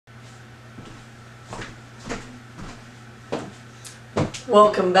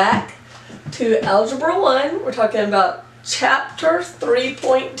Welcome back to Algebra 1. We're talking about Chapter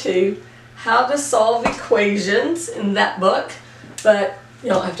 3.2, How to Solve Equations in that book. But you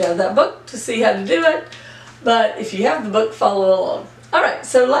don't have to have that book to see how to do it. But if you have the book, follow along. Alright,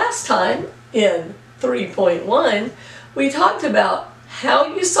 so last time in 3.1, we talked about how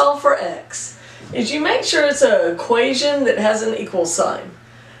you solve for x. Is you make sure it's an equation that has an equal sign.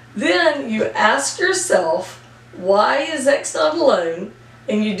 Then you ask yourself, why is x not alone?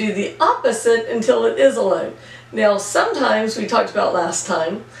 And you do the opposite until it is alone. Now sometimes, we talked about last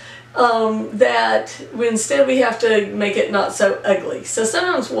time, that instead we have to make it not so ugly. So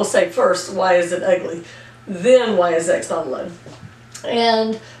sometimes we'll say first, why is it ugly? Then why is x not alone?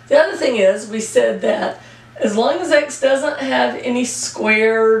 And the other thing is, we said that as long as x doesn't have any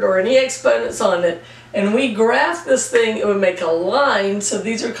squared or any exponents on it, and we graph this thing, it would make a line, so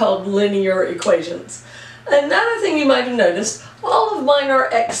these are called linear equations. Another thing you might have noticed, all of mine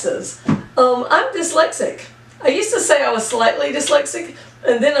are x's. I'm dyslexic. I used to say I was slightly dyslexic,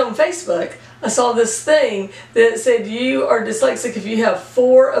 and then on Facebook I saw this thing that said you are dyslexic if you have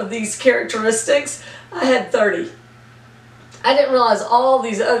 4 of these characteristics. I had 30. I didn't realize all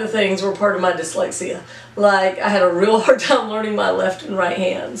these other things were part of my dyslexia. Like I had a real hard time learning my left and right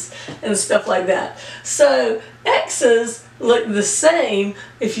hands and stuff like that. So x's look the same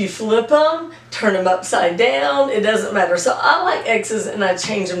if you flip them, turn them upside down, it doesn't matter. So I like x's and I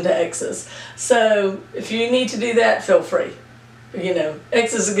change them to x's. So if you need to do that, feel free. You know,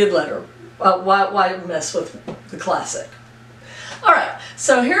 x is a good letter. Why mess with the classic? Alright,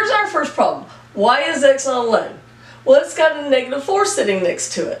 so here's our first problem. Why is x not alone? Well, it's got a -4 sitting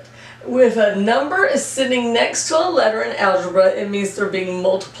next to it. If a number is sitting next to a letter in algebra, it means they're being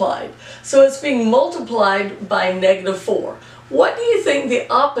multiplied. So it's being multiplied by -4. What do you think the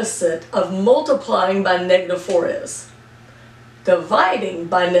opposite of multiplying by -4 is? Dividing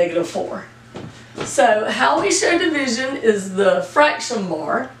by -4. So how we show division is the fraction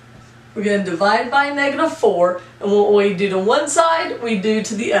bar. We're going to divide by -4, and what we do to one side, we do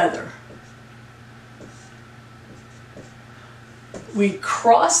to the other. We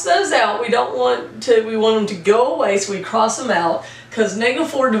cross those out. We want them to go away, so we cross them out, because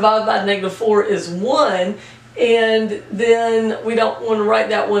 -4 divided by -4 is 1, and then we don't want to write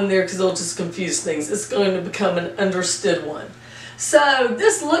that one there because it'll just confuse things. It's going to become an understood one. So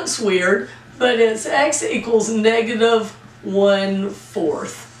this looks weird, but it's x equals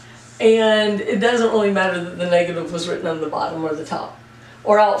 -1/4. And it doesn't really matter that the negative was written on the bottom or the top,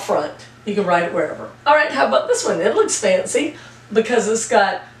 or out front. You can write it wherever. Alright, how about this one? It looks fancy, because it's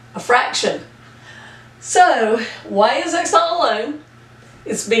got a fraction. So, why is x not alone?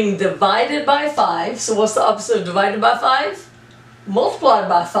 It's being divided by 5. So what's the opposite of divided by 5? Multiplied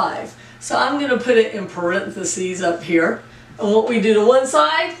by 5. So I'm going to put it in parentheses up here. And what we do to one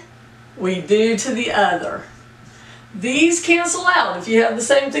side, we do to the other. These cancel out. If you have the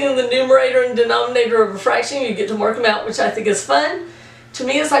same thing in the numerator and denominator of a fraction, you get to mark them out, which I think is fun. To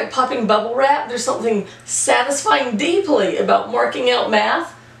me, it's like popping bubble wrap. There's something satisfying deeply about marking out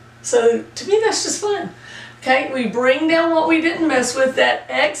math. So to me, that's just fun. Okay, we bring down what we didn't mess with. That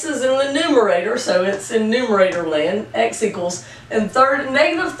x is in the numerator, so it's in numerator land. X equals, and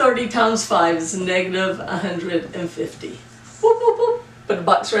 -30 times 5 is -150. Whoop, whoop, whoop. Put a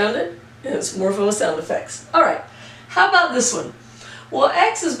box around it, and it's more fun with sound effects. All right, how about this one? Well,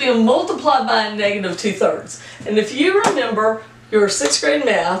 x is being multiplied by a -2/3. And if you remember your 6th grade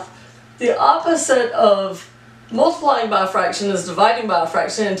math, the opposite of multiplying by a fraction is dividing by a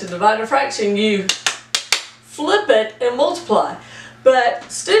fraction, and to divide a fraction you flip it and multiply. But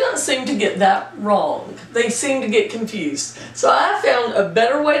students seem to get that wrong. They seem to get confused. So I found a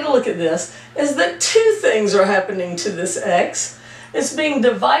better way to look at this is that 2 things are happening to this x. It's being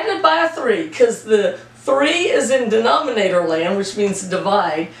divided by a 3, because the 3 is in denominator land, which means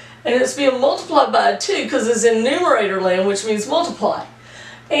divide. And it's being multiplied by a 2 because it's in numerator land, which means multiply.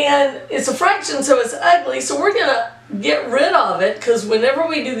 And it's a fraction, so it's ugly, so we're going to get rid of it, because whenever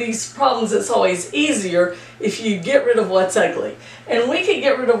we do these problems, it's always easier if you get rid of what's ugly. And we can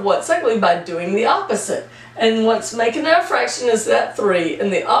get rid of what's ugly by doing the opposite. And what's making that a fraction is that 3,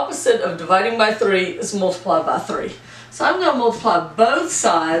 and the opposite of dividing by 3 is multiplied by 3. So I'm going to multiply both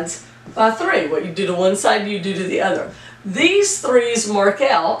sides by 3. What you do to one side, you do to the other. These 3's mark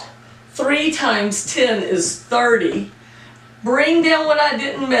out. 3 times 10 is 30. Bring down what I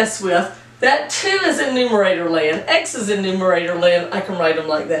didn't mess with. That 2 is in numerator land. X is in numerator land. I can write them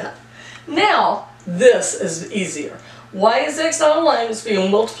like that. Now, this is easier. Why is x not alone? It's being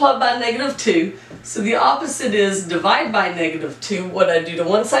multiplied by -2. So the opposite is divide by -2. What I do to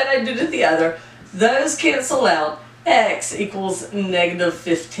one side, I do to the other. Those cancel out. x equals negative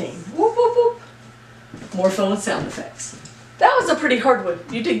 15. Whoop, whoop, whoop. More fun with sound effects. That was a pretty hard one.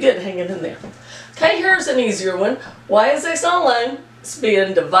 You did good hanging in there. Okay, here's an easier one. Y is x not alone. It's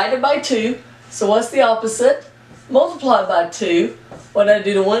being divided by 2. So what's the opposite? Multiply by 2. What I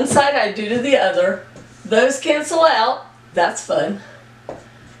do to one side, I do to the other. Those cancel out. That's fun.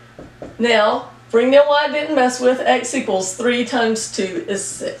 Now, bring down what I didn't mess with. X equals 3 times 2 is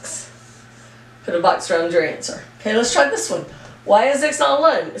 6. Put a box around your answer. Okay, let's try this one. Y is x not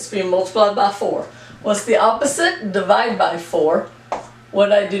alone. It's being multiplied by 4. What's the opposite? Divide by 4.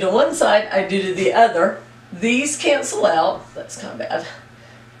 What I do to one side, I do to the other. These cancel out. That's kind of bad.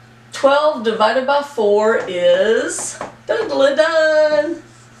 12 divided by 4 is done.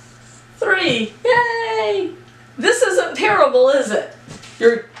 3. Yay! This isn't terrible, is it?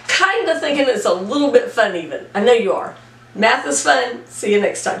 You're kind of thinking it's a little bit fun even. I know you are. Math is fun. See you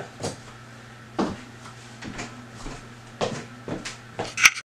next time.